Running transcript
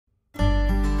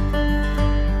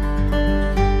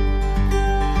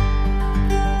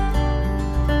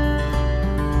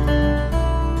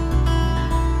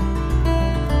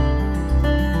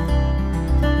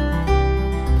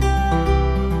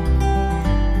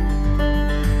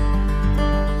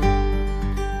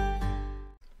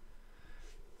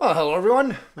Well, hello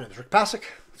everyone. My name is Rick Passek,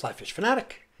 FlyFish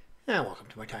Fanatic, and welcome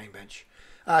to my tying bench.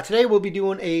 Today we'll be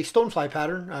doing a stonefly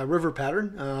pattern, river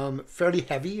pattern, fairly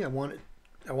heavy. I want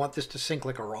this to sink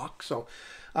like a rock, so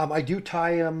I do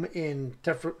tie them in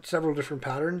several different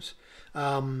patterns.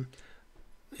 And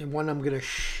one I'm going to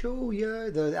show you,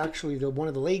 one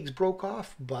of the legs broke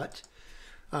off, but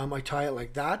I tie it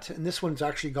like that. And this one's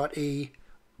actually got a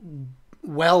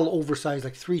well oversized,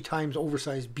 like 3 times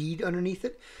oversized bead underneath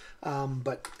it.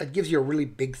 But it gives you a really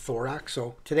big thorax.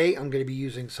 So today I'm going to be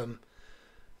using some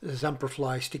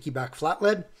Semperfli sticky back flat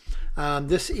lead.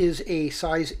 This is a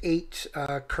size 8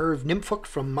 curved nymph hook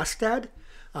from Mustad.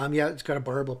 Yeah, it's got a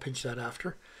barb. I'll pinch that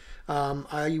after.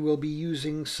 I will be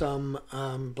using some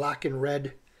black and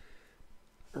red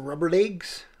rubber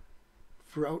legs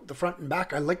throughout the front and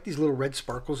back. I like these little red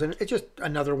sparkles, and it's just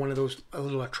another one of those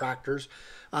little attractors.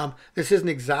 This isn't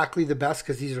exactly the best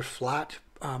because these are flat.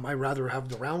 I rather have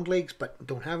the round legs, but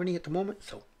don't have any at the moment,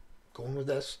 so going with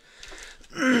this,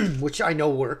 which I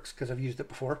know works because I've used it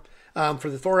before. For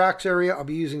the thorax area, I'll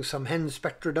be using some Hens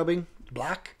Spectra dubbing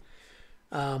black,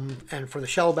 and for the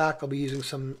shellback, I'll be using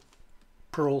some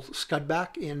pearl Scud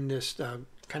back in this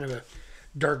kind of a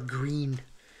dark green.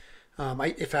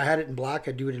 If I had it in black,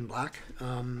 I'd do it in black,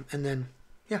 and then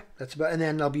yeah, that's about. And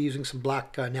then I'll be using some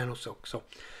black NanoSilk. So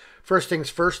first things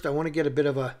first, I want to get a bit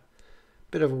of a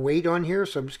weight on here,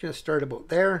 so I'm just going to start about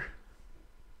there.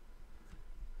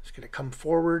 Just going to come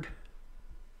forward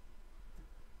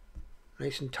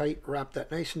nice and tight, wrap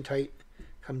that nice and tight,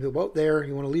 come to about there.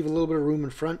 You want to leave a little bit of room in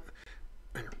front,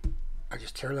 and I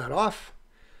just tear that off.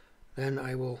 Then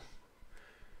I will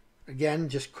again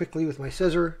just quickly with my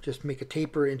scissor just make a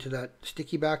taper into that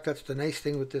sticky back. That's the nice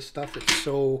thing with this stuff, it's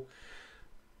so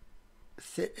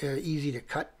easy to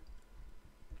cut.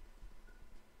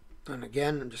 And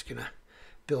again, I'm just going to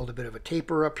build a bit of a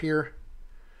taper up here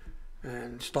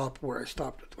and stop where I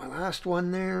stopped with my last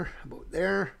one there, about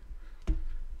there.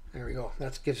 There we go.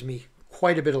 That gives me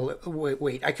quite a bit of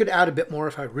weight. I could add a bit more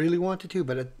if I really wanted to,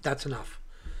 but that's enough.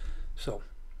 So,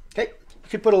 okay. You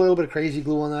could put a little bit of crazy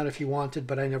glue on that if you wanted,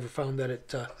 but I never found that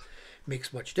it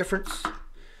makes much difference.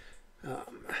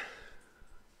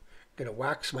 Gonna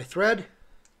wax my thread.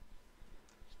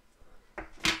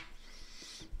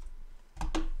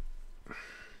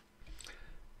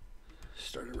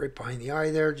 Start it right behind the eye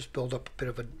there, just build up a bit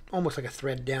of almost like a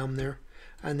thread down there,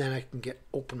 and then I can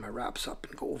open my wraps up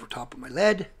and go over top of my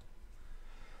lead.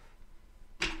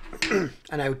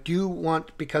 And I do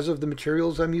want, because of the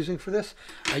materials I'm using for this,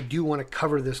 I do want to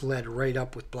cover this lead right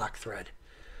up with black thread.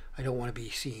 I don't want to be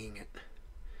seeing it.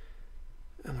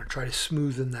 I'm going to try to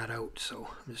smoothen that out, so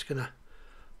I'm just going to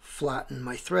flatten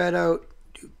my thread out,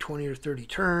 do 20 or 30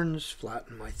 turns,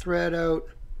 flatten my thread out.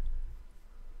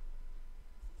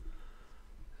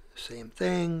 Same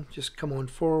thing, just come on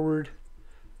forward.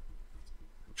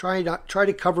 Try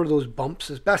to cover those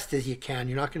bumps as best as you can.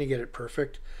 You're not going to get it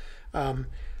perfect.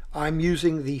 I'm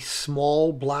using the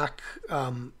small black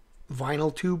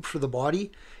vinyl tube for the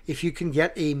body. If you can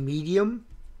get a medium,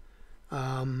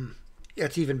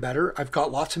 that's even better. I've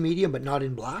got lots of medium, but not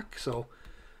in black. So,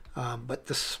 but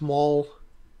the small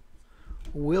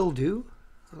will do.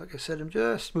 Like I said, I'm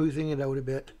just smoothing it out a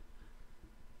bit.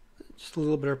 Just a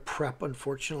little bit of prep,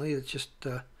 unfortunately. It's just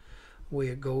the way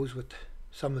it goes with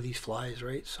some of these flies,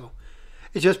 right? So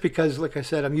it's just because, like I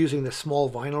said, I'm using the small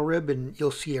vinyl rib, and you'll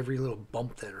see every little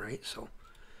bump then, right? So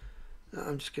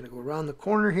I'm just going to go around the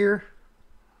corner here,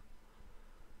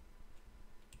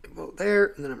 about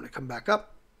there, and then I'm going to come back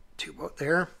up to about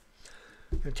there.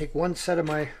 I'm going to take one set of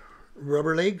my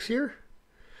rubber legs here.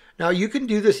 Now you can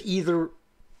do this either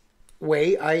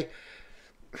way.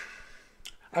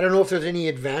 I don't know if there's any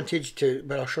advantage to,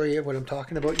 but I'll show you what I'm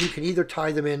talking about. You can either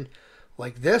tie them in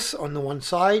like this on the one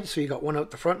side, so you got one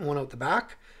out the front and one out the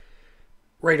back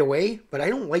right away. But I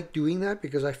don't like doing that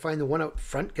because I find the one out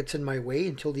front gets in my way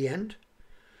until the end.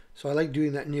 So I like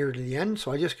doing that nearer to the end.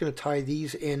 So I'm just going to tie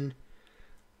these in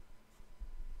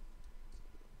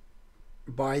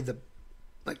by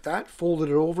like that, folded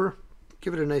it over,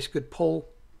 give it a nice good pull,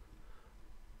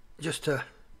 just to.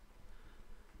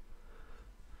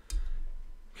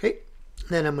 Okay,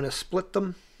 then I'm going to split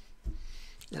them.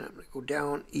 Then I'm going to go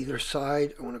down either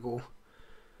side. I want to go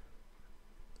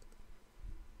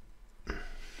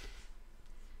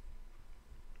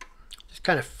just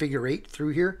kind of figure 8 through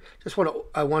here.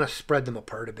 I want to spread them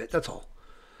apart a bit. That's all.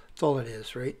 That's all it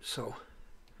is, right? So,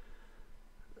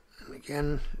 and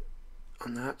again,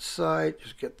 on that side,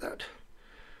 just get that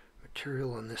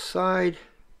material on this side,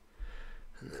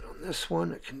 and then on this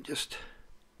one, I can just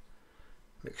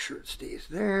make sure it stays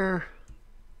there,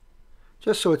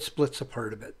 just so it splits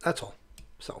apart a bit. That's all.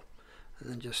 So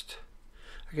And then just,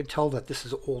 I can tell that this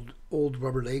is old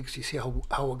rubber legs. You see how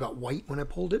it got white when I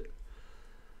pulled it?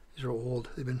 These are old.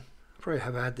 They've been, I probably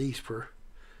have had these for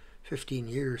 15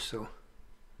 years, so.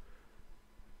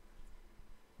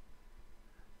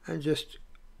 And just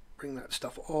bring that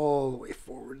stuff all the way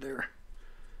forward there.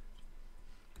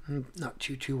 I'm not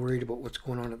too worried about what's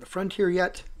going on at the front here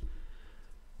yet.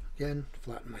 Again,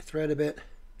 flatten my thread a bit.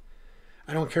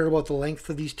 I don't care about the length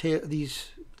of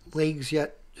these legs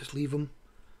yet. Just leave them.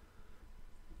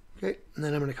 Okay, and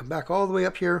then I'm going to come back all the way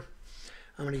up here.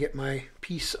 I'm going to get my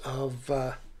piece of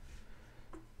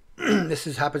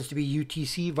this happens to be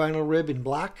UTC vinyl rib in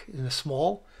black in a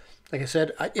small. Like I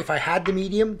said, if I had the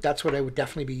medium, that's what I would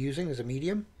definitely be using as a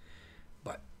medium.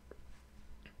 But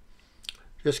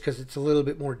just because it's a little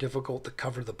bit more difficult to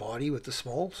cover the body with the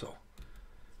small, so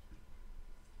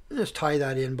just tie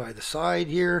that in by the side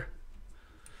here,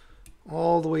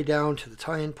 all the way down to the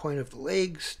tie-in point of the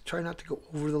legs. Try not to go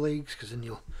over the legs because then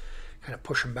you'll kind of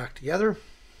push them back together.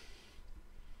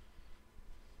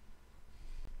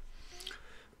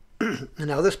 And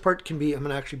now this part can be, I'm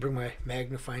going to actually bring my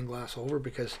magnifying glass over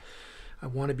because I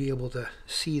want to be able to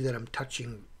see that I'm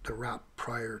touching the wrap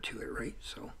prior to it, right?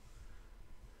 So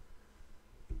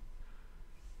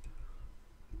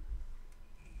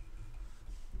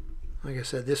like I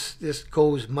said, this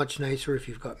goes much nicer if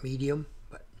you've got medium,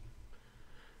 but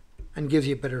and gives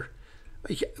you a better,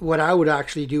 what I would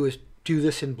actually do is do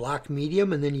this in black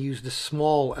medium and then use the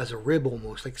small as a rib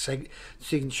almost, like so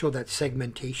you can show that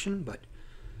segmentation, but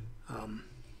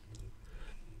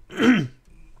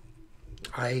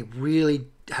I really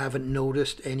haven't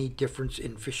noticed any difference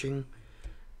in fishing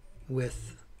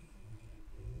with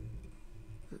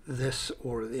this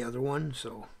or the other one,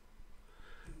 so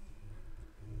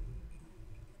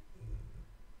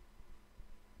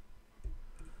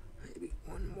maybe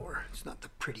one more. It's not the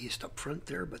prettiest up front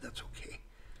there, but that's okay.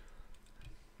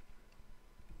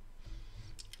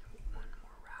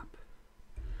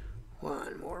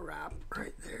 One more wrap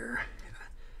right there.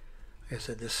 Like I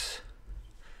said, this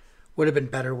would have been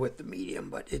better with the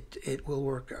medium, but it will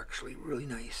work actually really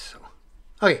nice. So,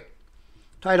 okay,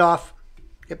 tie it off.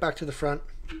 Get back to the front.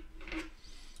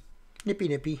 Nippy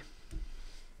nippy.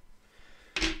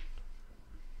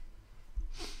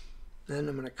 Then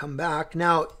I'm going to come back.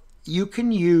 Now you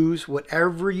can use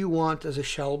whatever you want as a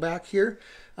shellback here.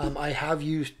 I have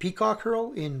used peacock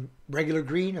herl in regular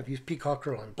green. I've used peacock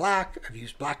herl in black. I've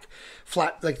used black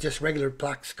flat, like just regular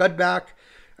black scud back.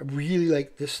 I really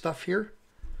like this stuff here.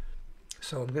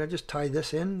 So I'm going to just tie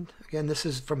this in. Again, this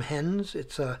is from Hens.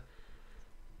 It's a,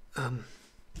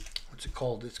 what's it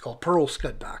called? It's called Pearl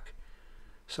Scud back.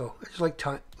 So I just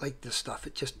like this stuff.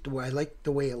 It just, I like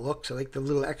the way it looks. I like the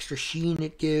little extra sheen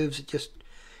it gives. It just,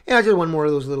 yeah, I just want more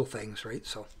of those little things, right?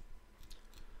 So.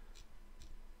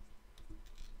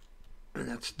 And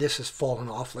this is falling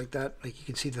off like that. Like you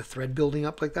can see the thread building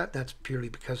up like that. That's purely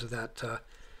because of that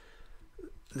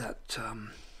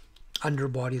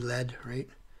underbody lead, right?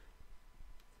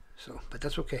 So, but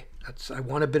that's okay. I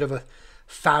want a bit of a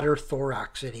fatter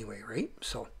thorax anyway, right?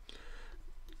 So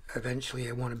eventually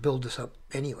I want to build this up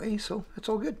anyway, so that's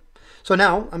all good. So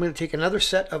now I'm going to take another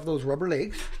set of those rubber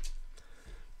legs.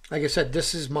 Like I said,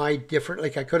 this is my different,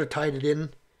 like I could have tied it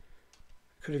in,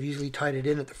 could have easily tied it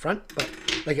in at the front, but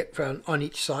like it on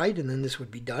each side, and then this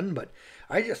would be done. But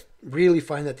I just really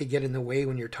find that they get in the way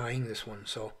when you're tying this one.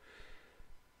 So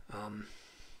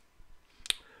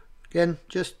again,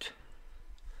 just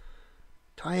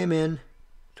tie them in,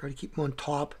 try to keep them on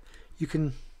top. You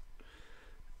can,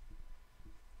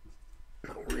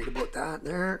 not worried about that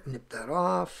there, nip that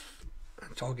off.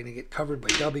 It's all going to get covered by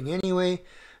dubbing anyway.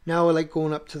 Now I like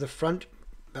going up to the front,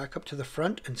 back up to the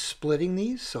front and splitting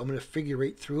these. So I'm going to figure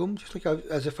eight through them, just like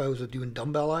as if I was doing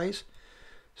dumbbell eyes.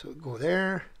 So go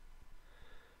there,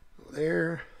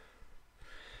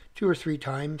 2 or 3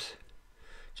 times,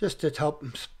 just to help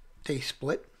them stay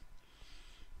split.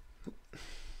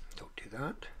 Don't do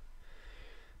that.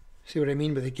 See what I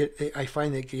mean? But I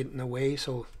find they get in the way.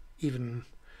 So even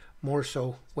more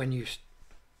so when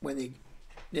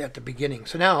they're at the beginning.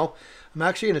 So now I'm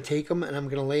actually going to take them and I'm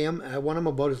going to lay them. I want them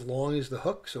about as long as the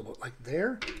hook, so about like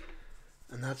there,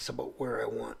 and that's about where I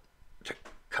want to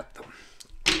cut them.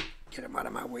 Get them out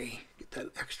of my way. Get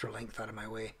that extra length out of my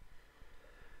way.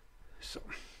 So,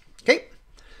 okay.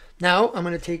 Now I'm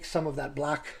going to take some of that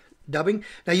black dubbing.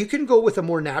 Now you can go with a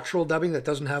more natural dubbing that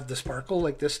doesn't have the sparkle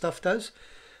like this stuff does,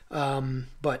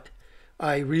 but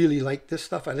I really like this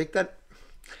stuff. I like that.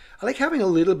 I like having a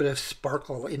little bit of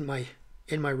sparkle in my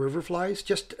river flies,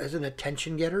 just as an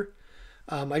attention getter.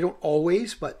 I don't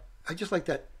always, but I just like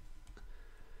that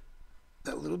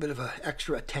that little bit of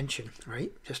extra attention,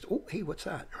 right? Just, oh, hey, what's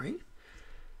that, right?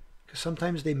 Because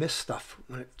sometimes they miss stuff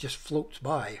when it just floats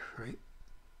by, right?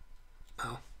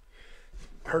 Well,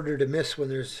 harder to miss when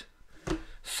there's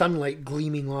sunlight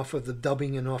gleaming off of the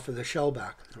dubbing and off of the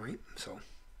shellback, right? So,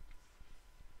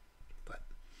 but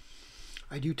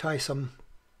I do tie some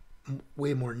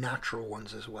way more natural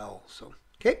ones as well. So,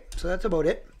 okay, so that's about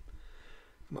it.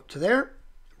 Come up to there,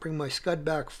 bring my Scud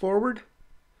back forward,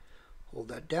 hold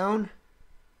that down.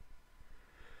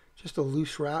 Just a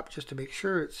loose wrap just to make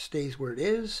sure it stays where it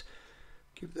is.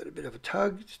 Give that a bit of a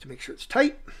tug just to make sure it's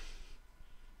tight.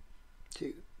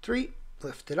 2, 3,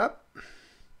 lift it up.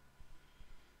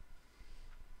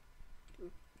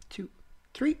 2,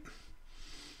 3.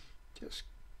 Just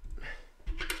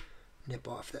nip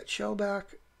off that shell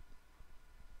back.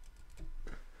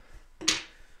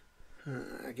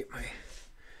 I get my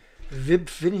Vib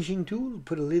finishing tool,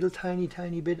 put a little tiny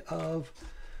bit of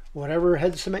whatever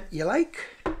head cement you like.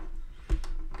 In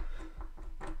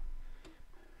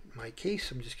my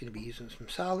case, I'm just going to be using some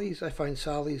Sally's. I find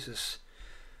Sally's is,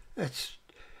 it's,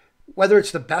 whether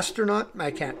it's the best or not, I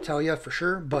can't tell you for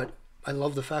sure, but I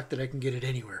love the fact that I can get it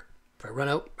anywhere. If I run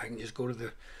out, I can just go to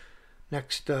the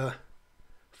next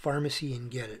pharmacy and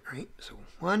get it, right? So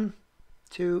 1,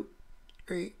 2,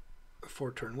 3, a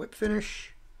 4-turn whip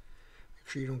finish. Make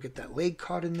sure you don't get that leg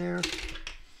caught in there.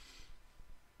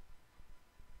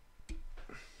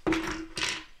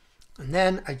 And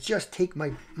then I just take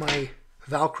my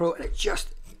Velcro and I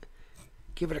just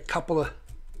give it a couple of,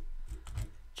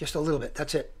 just a little bit.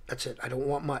 That's it. That's it. I don't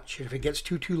want much. If it gets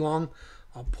too long,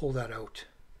 I'll pull that out.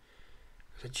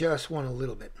 I just want a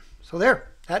little bit. So there,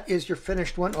 that is your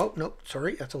finished one. Oh, no,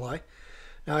 sorry, that's a lie.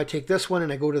 Now I take this one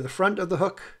and I go to the front of the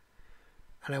hook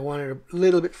and I want it a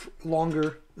little bit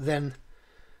longer than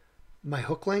my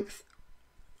hook length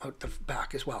out the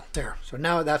back as well. There. So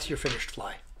now that's your finished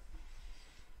fly.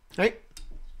 Right?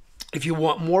 If you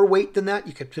want more weight than that,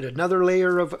 you could put another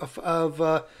layer of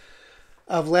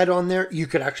lead on there. You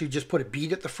could actually just put a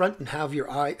bead at the front and have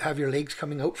your legs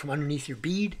coming out from underneath your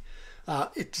bead.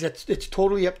 It's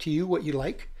totally up to you what you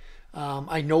like.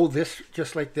 I know this,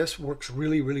 just like this, works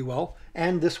really well,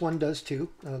 and this one does too.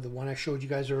 The one I showed you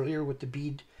guys earlier with the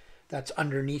bead that's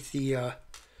underneath the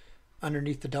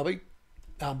dubbing.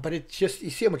 But it's just, you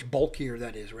see how much bulkier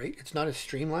that is, right? It's not as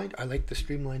streamlined. I like the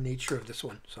streamlined nature of this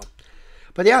one. So,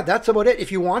 but yeah, that's about it.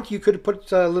 If you want, you could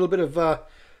put a little bit of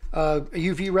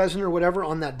UV resin or whatever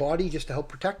on that body just to help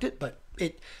protect it. But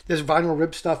this vinyl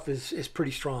rib stuff is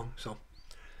pretty strong. So,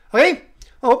 okay,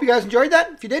 I hope you guys enjoyed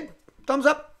that. If you did, thumbs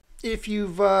up. If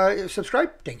you've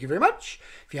subscribed, thank you very much.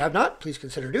 If you have not, please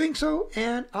consider doing so.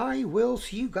 And I will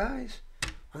see you guys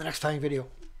on the next tying video.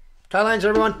 Tie lines,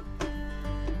 everyone.